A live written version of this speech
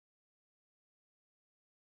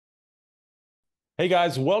Hey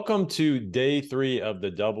guys, welcome to day 3 of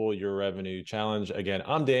the Double Your Revenue Challenge. Again,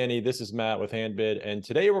 I'm Danny. This is Matt with Handbid, and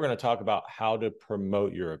today we're going to talk about how to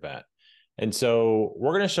promote your event. And so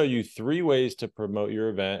we're going to show you 3 ways to promote your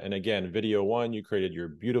event. And again, video 1, you created your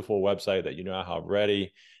beautiful website that you now have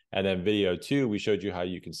ready. And then video 2, we showed you how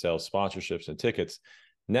you can sell sponsorships and tickets.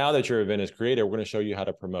 Now that your event is created, we're going to show you how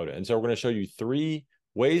to promote it. And so we're going to show you 3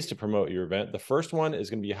 ways to promote your event. The first one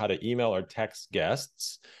is going to be how to email or text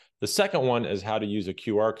guests. The second one is how to use a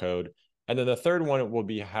QR code. And then the third one will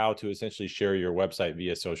be how to essentially share your website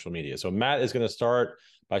via social media. So Matt is going to start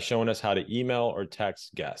by showing us how to email or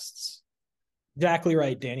text guests. Exactly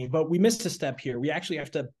right, Danny. But we missed a step here. We actually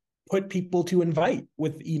have to put people to invite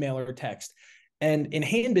with email or text. And in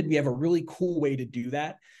Handbid, we have a really cool way to do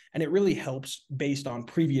that. And it really helps based on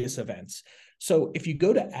previous events. So if you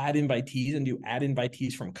go to add invitees and do add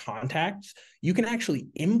invitees from contacts, you can actually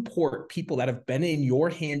import people that have been in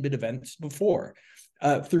your Handbid events before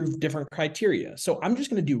through different criteria. So I'm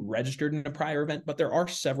just going to do registered in a prior event, but there are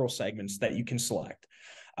several segments that you can select.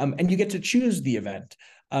 And you get to choose the event.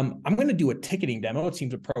 I'm going to do a ticketing demo. It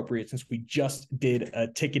seems appropriate since we just did a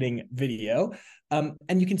ticketing video.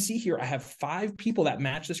 And you can see here, I have 5 people that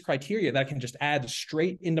match this criteria that I can just add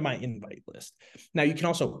straight into my invite list. Now, you can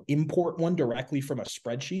also import one directly from a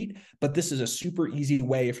spreadsheet, but this is a super easy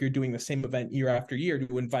way if you're doing the same event year after year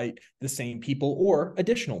to invite the same people or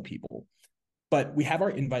additional people. But we have our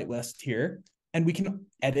invite list here, and we can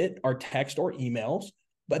edit our text or emails.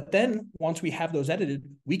 But then once we have those edited,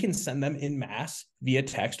 we can send them in mass via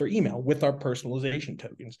text or email with our personalization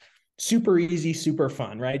tokens. Super easy, super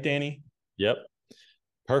fun, right, Danny? Yep.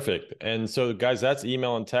 Perfect. And so guys, that's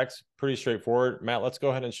email and text. Pretty straightforward. Matt, let's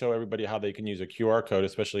go ahead and show everybody how they can use a QR code,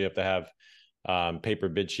 especially if they have paper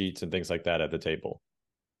bid sheets and things like that at the table.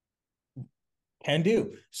 Can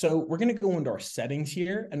do. So we're going to go into our settings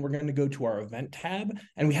here and we're going to go to our event tab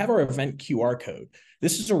and we have our event QR code.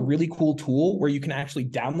 This is a really cool tool where you can actually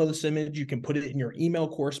download this image. You can put it in your email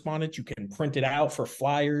correspondence. You can print it out for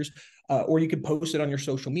flyers or you can post it on your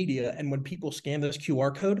social media. And when people scan this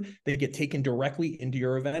QR code, they get taken directly into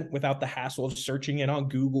your event without the hassle of searching it on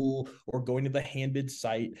Google or going to the Handbid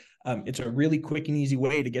site. It's a really quick and easy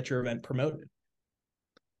way to get your event promoted.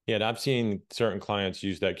 Yeah, and I've seen certain clients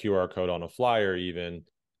use that QR code on a flyer even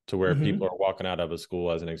to where people are walking out of a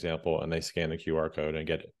school, as an example, and they scan the QR code and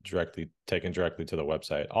get taken directly to the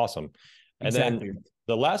website. Awesome. And Exactly. then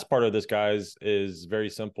the last part of this, guys, is very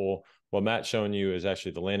simple. What Matt's showing you is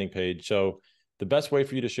actually the landing page. So the best way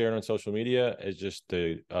for you to share it on social media is just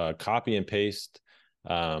to copy and paste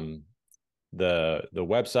the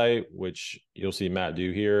website, which you'll see Matt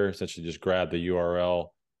do here. Essentially just grab the URL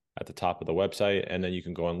at the top of the website, and then you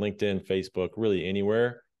can go on LinkedIn, Facebook, really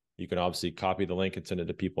anywhere. You can obviously copy the link and send it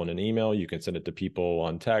to people in an email. You can send it to people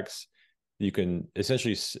on text. You can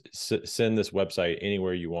essentially send this website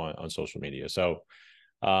anywhere you want on social media. So,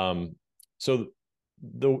 the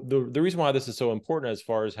reason why this is so important as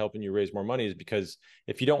far as helping you raise more money is because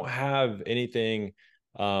if you don't have anything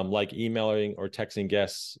like emailing or texting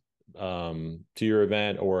guests to your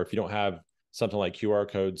event, or if you don't have something like QR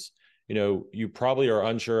codes, you probably are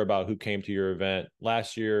unsure about who came to your event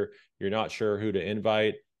last year. You're not sure who to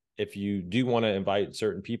invite. If you do want to invite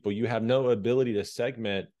certain people, you have no ability to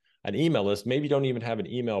segment an email list. Maybe you don't even have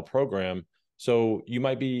an email program. So you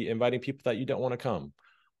might be inviting people that you don't want to come.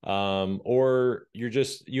 Or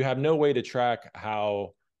you have no way to track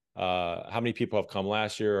how many people have come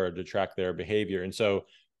last year or to track their behavior. And so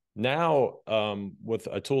now, with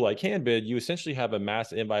a tool like Handbid, you essentially have a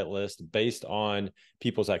mass invite list based on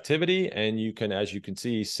people's activity, and you can, as you can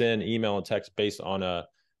see, send email and text based on a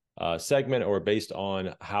segment or based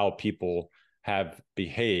on how people have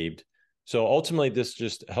behaved. So ultimately, this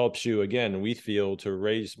just helps you, again, we feel, to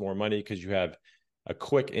raise more money because you have a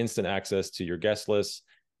quick, instant access to your guest list.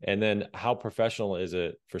 And then how professional is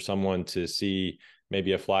it for someone to see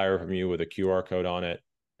maybe a flyer from you with a QR code on it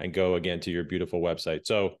and go again to your beautiful website?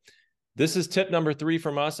 So this is tip number 3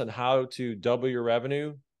 from us on how to double your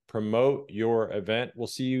revenue, promote your event. We'll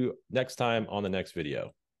see you next time on the next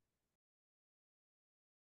video.